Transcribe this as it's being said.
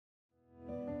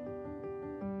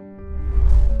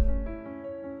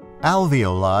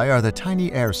Alveoli are the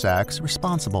tiny air sacs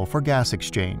responsible for gas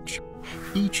exchange.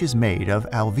 Each is made of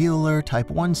alveolar type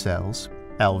 1 cells,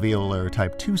 alveolar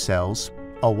type 2 cells,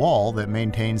 a wall that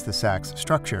maintains the sac's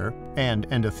structure, and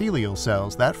endothelial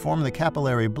cells that form the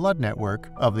capillary blood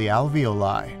network of the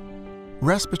alveoli.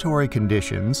 Respiratory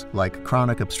conditions like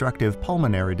chronic obstructive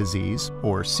pulmonary disease,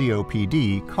 or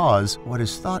COPD, cause what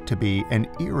is thought to be an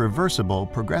irreversible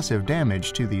progressive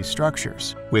damage to these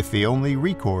structures, with the only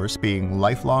recourse being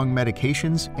lifelong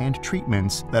medications and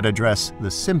treatments that address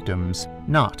the symptoms,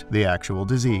 not the actual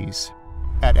disease.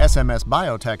 At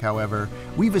SMSbiotech, however,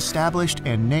 we've established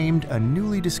and named a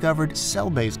newly discovered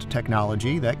cell-based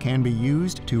technology that can be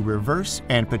used to reverse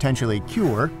and potentially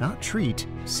cure, not treat,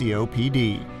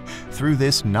 COPD. Through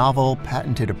this novel,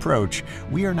 patented approach,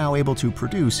 we are now able to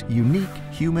produce unique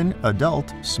human,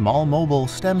 adult, small mobile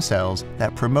stem cells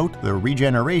that promote the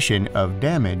regeneration of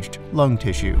damaged lung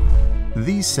tissue.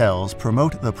 These cells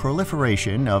promote the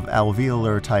proliferation of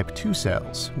alveolar type 2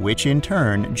 cells, which in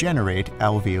turn generate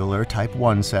alveolar type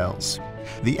 1 cells.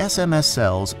 The SMS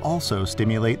cells also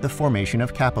stimulate the formation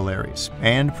of capillaries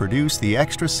and produce the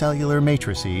extracellular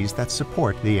matrices that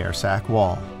support the air sac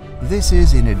wall. This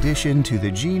is in addition to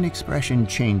the gene expression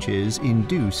changes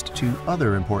induced to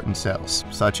other important cells,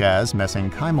 such as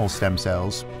mesenchymal stem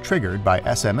cells, triggered by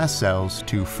SMS cells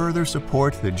to further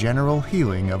support the general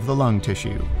healing of the lung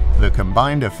tissue. The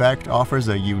combined effect offers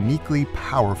a uniquely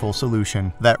powerful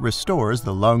solution that restores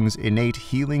the lung's innate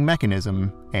healing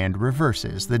mechanism and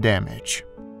reverses the damage.